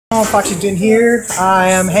channel, Foxington here. I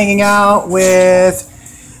am hanging out with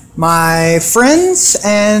my friends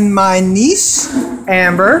and my niece,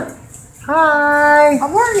 Amber. Hi.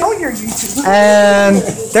 I'm already on your YouTube. And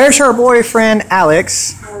there's her boyfriend,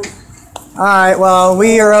 Alex. Alright, well,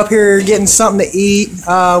 we are up here getting something to eat.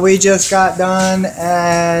 We just got done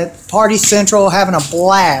at Party Central having a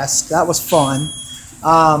blast. That was fun.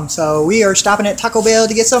 So we are stopping at Taco Bell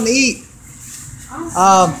to get something to eat.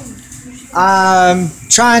 I'm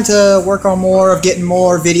trying to work on getting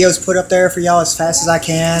more videos put up there for y'all as fast as I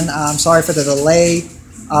can. I'm sorry for the delay.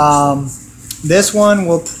 This one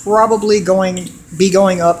will probably be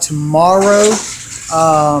going up tomorrow.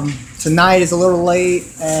 Tonight is a little late,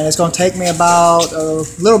 and it's going to take me about a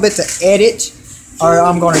little bit to edit, or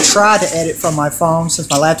I'm going to try to edit from my phone since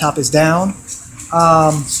my laptop is down.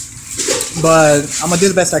 But I'm going to do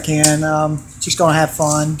the best I can. Just going to have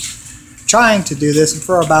fun trying to do this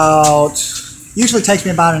for usually takes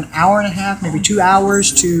me about an hour and a half, maybe 2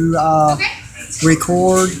 hours to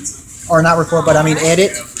record, or not record, but I mean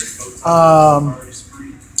edit.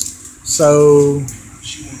 So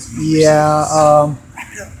yeah,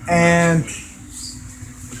 and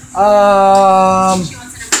She wants a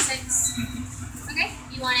number 6. Okay,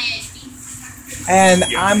 you want it beef? and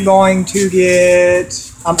I'm going to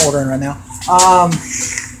get, I'm ordering right now.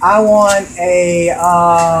 I want a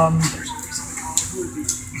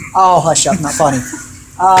oh, hush up, not funny.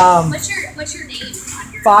 What's your name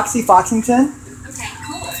on your Foxy Foxington. Okay,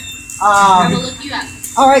 cool. I will look you up.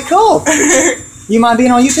 All right, cool. You mind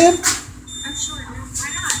being on YouTube? I'm sure. No, why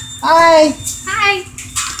not? Hi. Hi.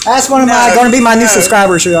 That's going to be my new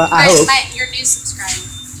subscribers. I hope. Your new subscriber.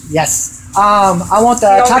 Yes. I want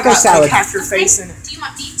the taco salad. Like half your face in it. Do you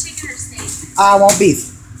want beef, chicken, or steak? I want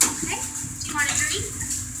beef. Okay. Do you want a drink?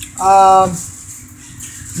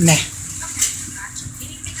 Nah. Okay, gotcha.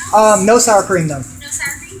 Anything else? No sour cream though. No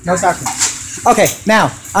sour cream? No sour cream. Okay,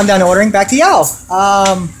 now I'm done ordering. Back to y'all.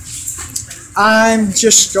 I'm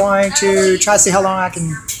just going to try to see how long I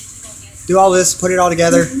can do all this, put it all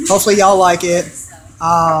together. Hopefully y'all like it.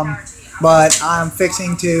 But I'm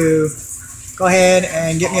fixing to go ahead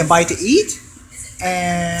and get me a bite to eat,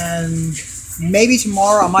 and maybe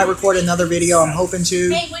tomorrow I might record another video. I'm hoping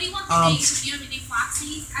to. Hey, what do you want the name? Do you want to do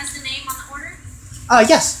Foxy as the name on the order?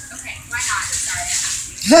 Yes. Okay, why not?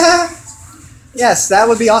 Sorry, I have to. Yes, that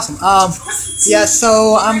would be awesome. Yeah,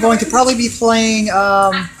 so I'm going to probably be playing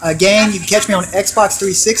a game. You can catch me on Xbox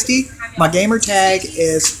 360. My gamer tag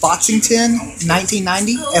is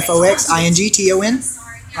Foxington1990, Foxington.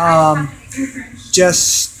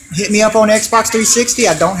 Just hit me up on Xbox 360.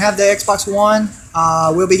 I don't have the Xbox One.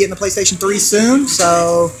 We'll be getting the PlayStation 3 soon,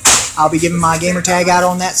 so I'll be giving my gamer tag out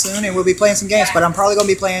on that soon, and we'll be playing some games. But I'm probably going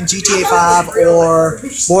to be playing GTA 5 or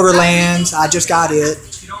Borderlands. I just got it.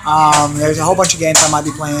 There's a whole bunch of games I might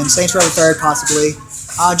be playing. Saints Row the Third, possibly.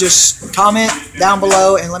 Just comment down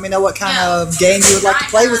below and let me know what kind of game you would like to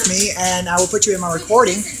play with me, and I will put you in my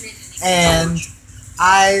recording. And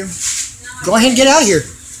I go ahead and get out of here.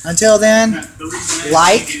 Until then,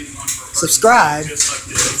 like, subscribe,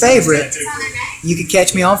 favorite. You can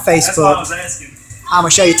catch me on Facebook. I'm going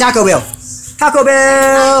to show you Taco Bell. Taco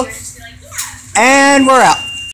Bell! And we're out.